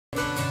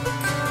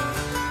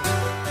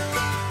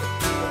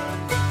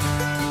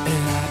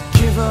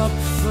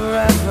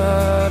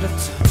forever to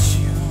touch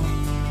you,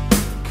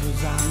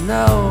 'cause I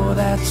know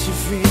that you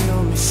feel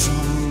me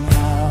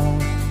somehow.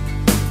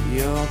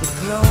 You're the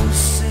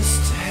closest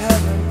to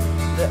heaven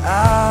that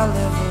I'll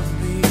ever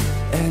be,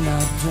 and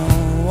I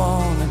don't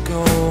wanna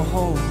go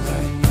home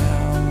right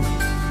now.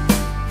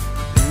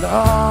 And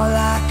all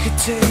I could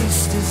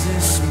taste is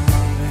this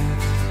moment,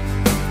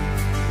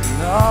 and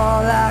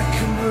all I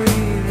can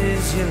breathe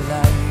is your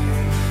life.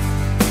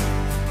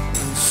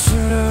 And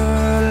sooner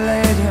or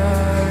later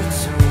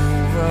it's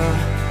over,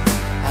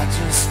 I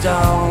just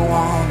don't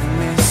wanna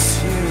miss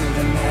you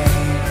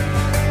tonight.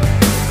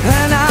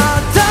 And I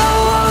don't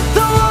want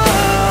the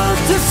world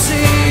to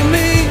see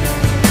me,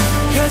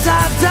 'cause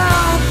I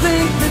don't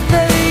think that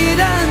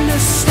they'd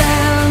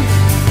understand.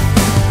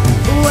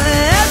 When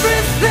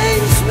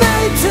everything's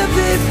made to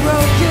be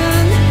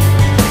broken,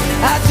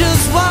 I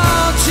just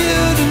want you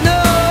to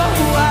know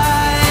who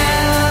I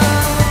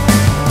am.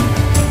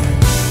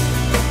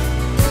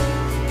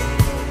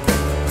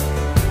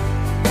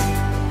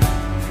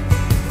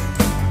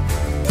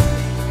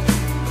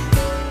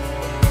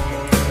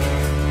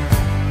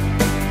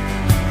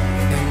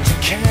 And you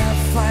can't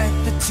fight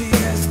the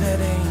tears that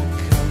ain't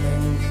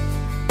coming,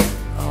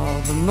 all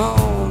the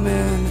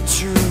moment of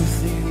truth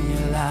in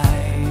your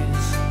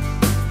lies.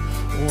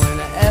 When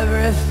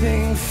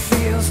everything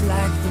feels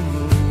like the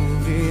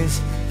movies,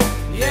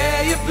 yeah,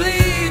 you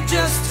bleed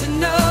just to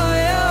know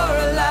you're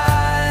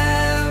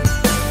alive.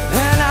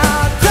 And I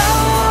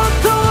don't want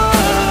the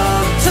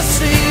world to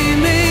see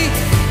me,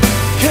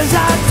 'cause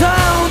I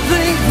don't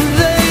think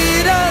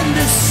they'd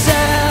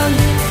understand.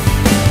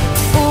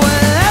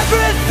 When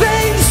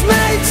everything's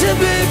made to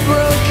be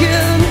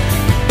broken,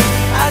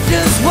 I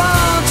just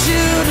want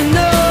you to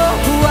know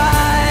who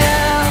I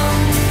am.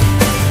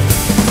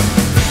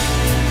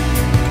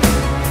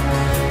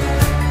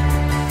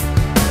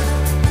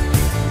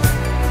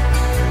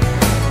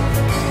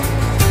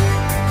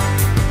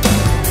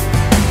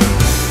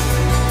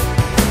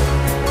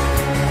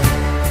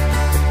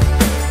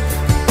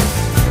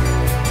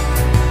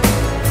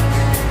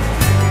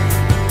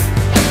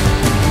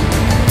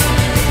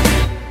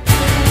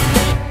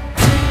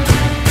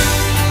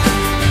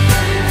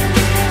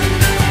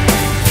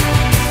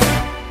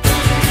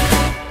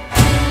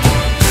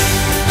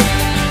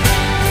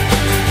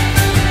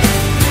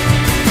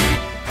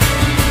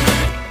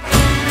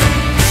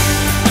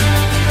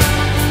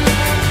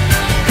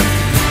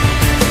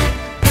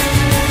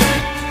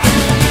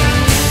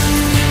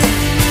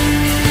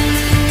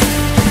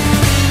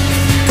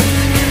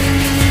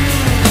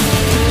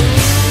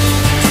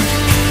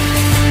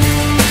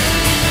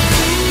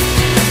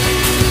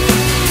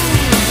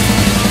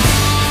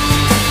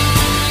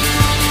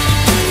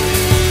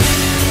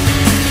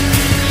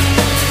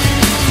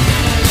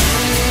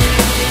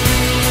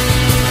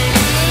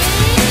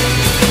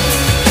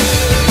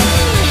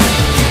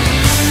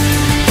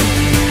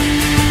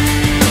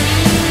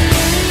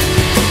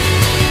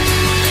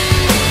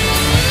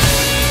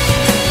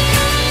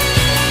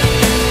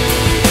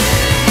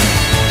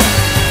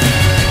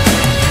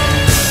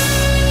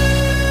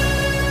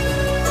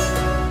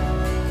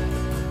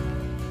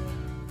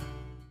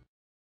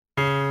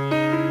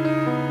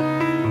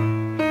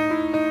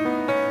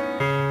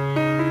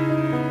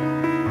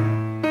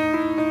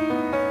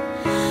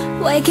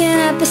 Waking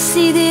up, I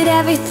see that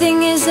everything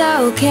is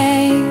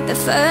okay. The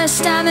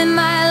first time in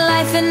my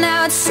life, and now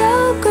it's so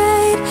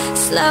great.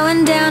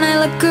 Slowing down, I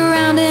look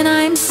around and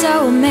I'm so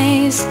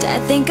amazed. I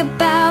think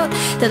about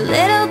the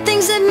little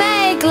things that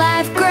make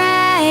life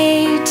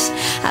great.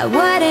 I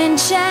wouldn't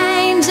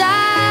change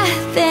a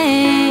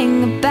thing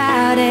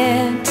about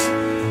it.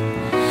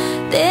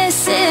 This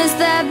is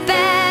the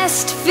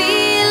best feeling.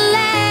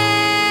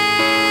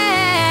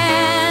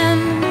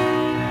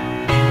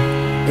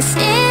 This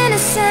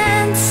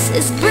innocence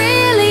is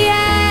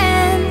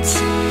brilliant.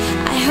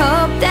 I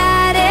hope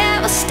that it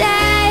will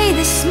stay.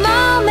 This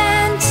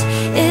moment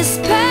is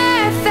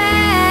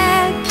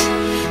perfect.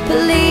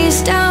 Please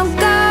don't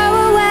go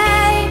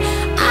away.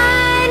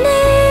 I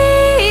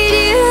need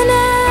you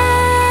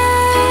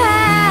now,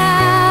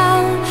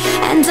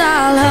 and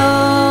I'll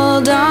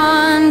hold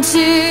on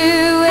to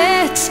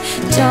it.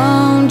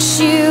 Don't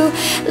you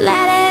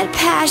let it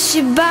pass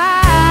you by.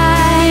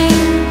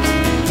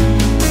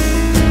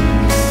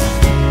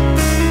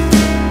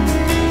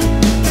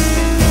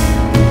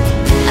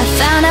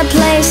 A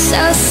place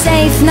so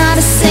safe, not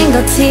a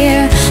single tear.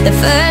 The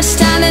first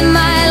time in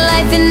my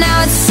life, and now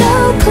it's so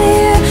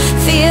clear.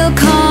 Feel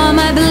calm,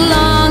 I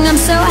belong,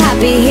 I'm so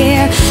happy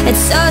here.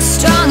 It's so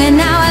strong, and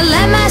now I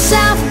let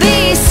myself be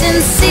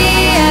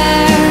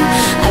sincere.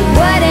 I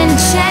wouldn't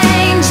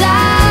change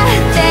a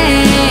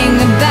thing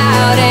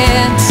about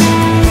it.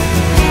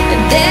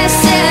 This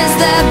is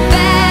the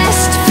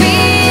best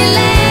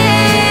feeling.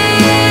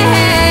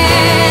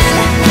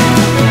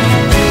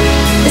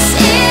 This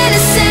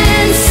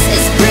innocence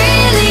is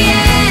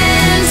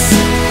brilliant.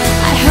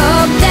 I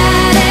hope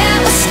that it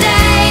will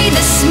stay.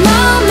 This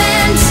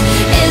moment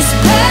is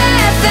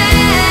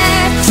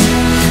perfect.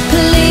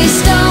 Please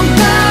don't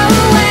go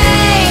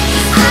away.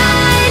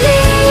 I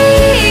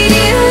need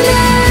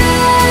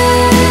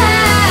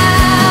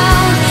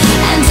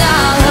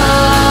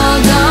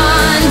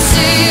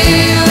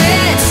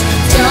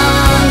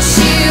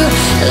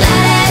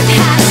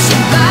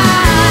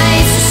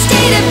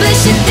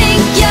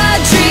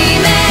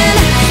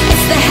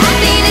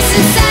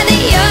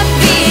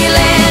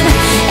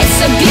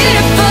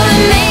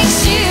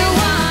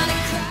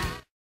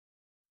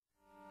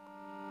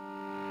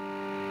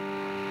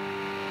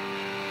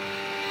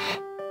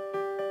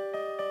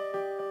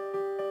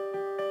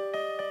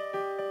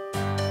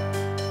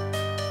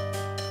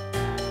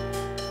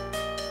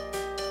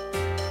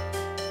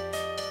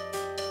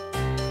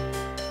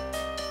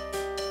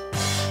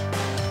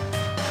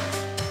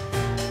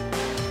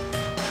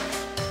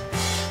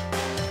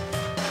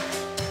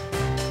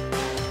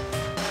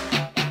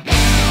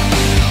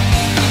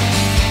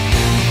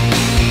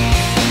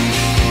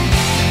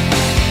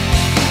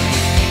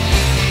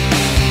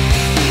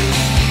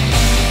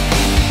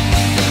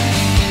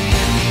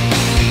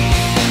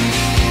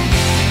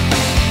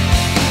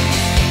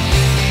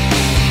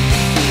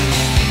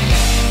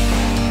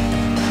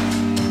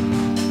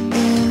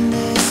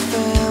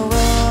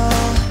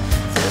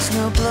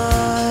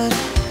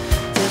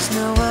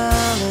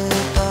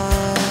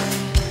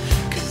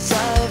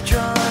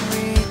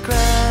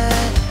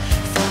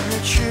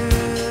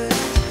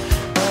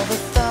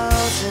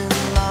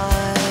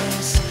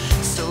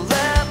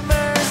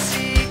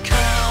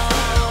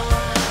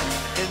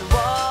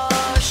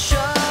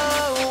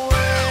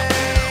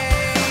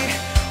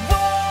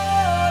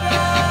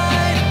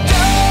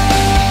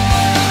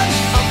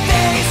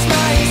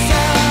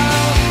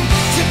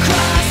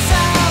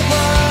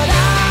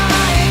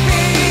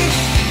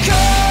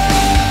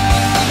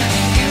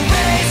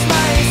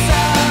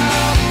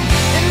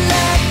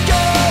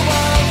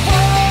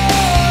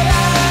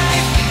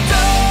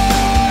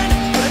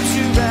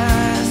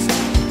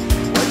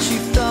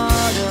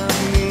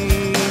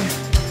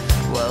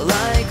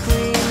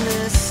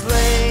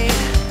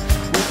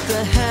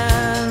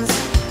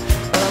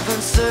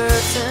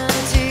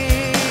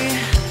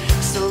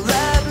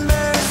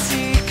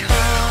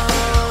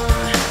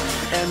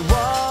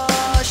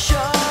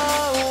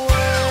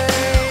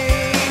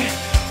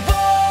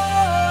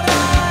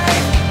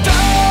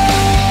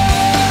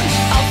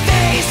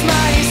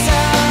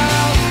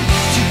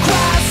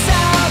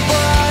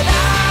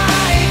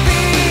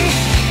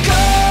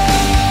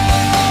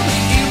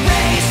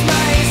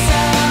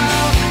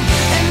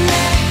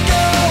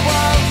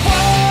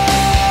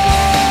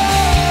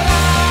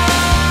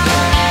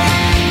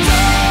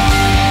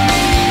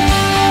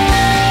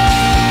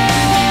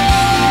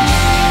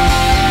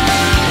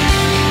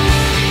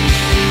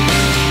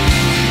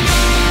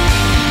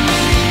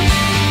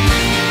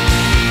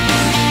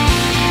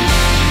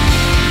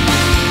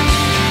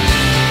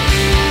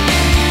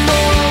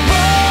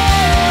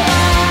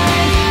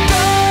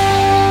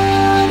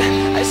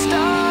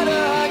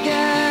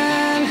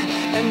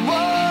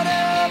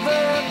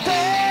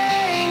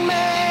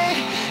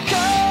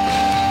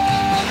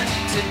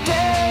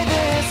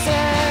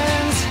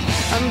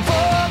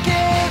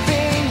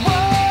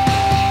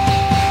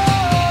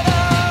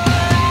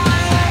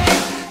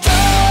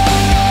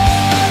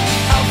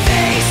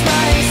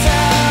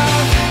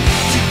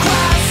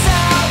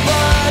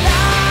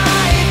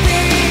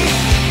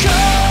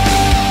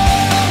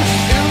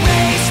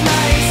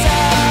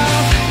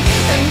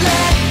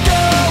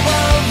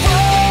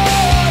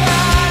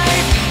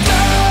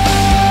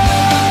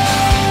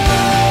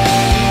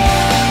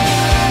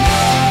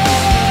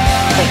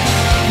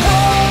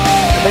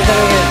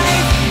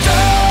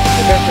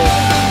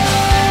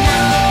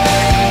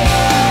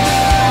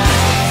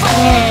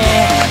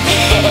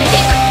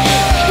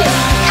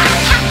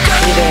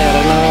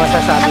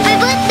Happy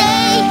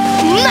birthday!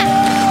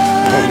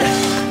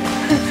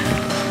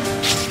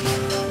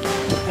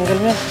 Tanggal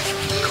mo yan.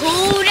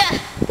 Kuda!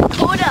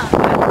 Kuda!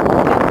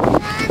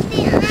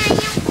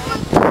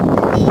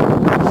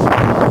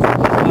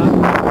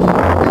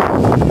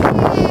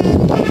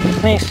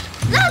 Nice.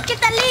 Look at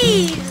the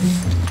leaves!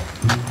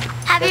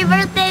 Happy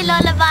birthday,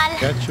 Lola Val!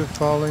 Catch a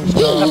falling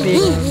star.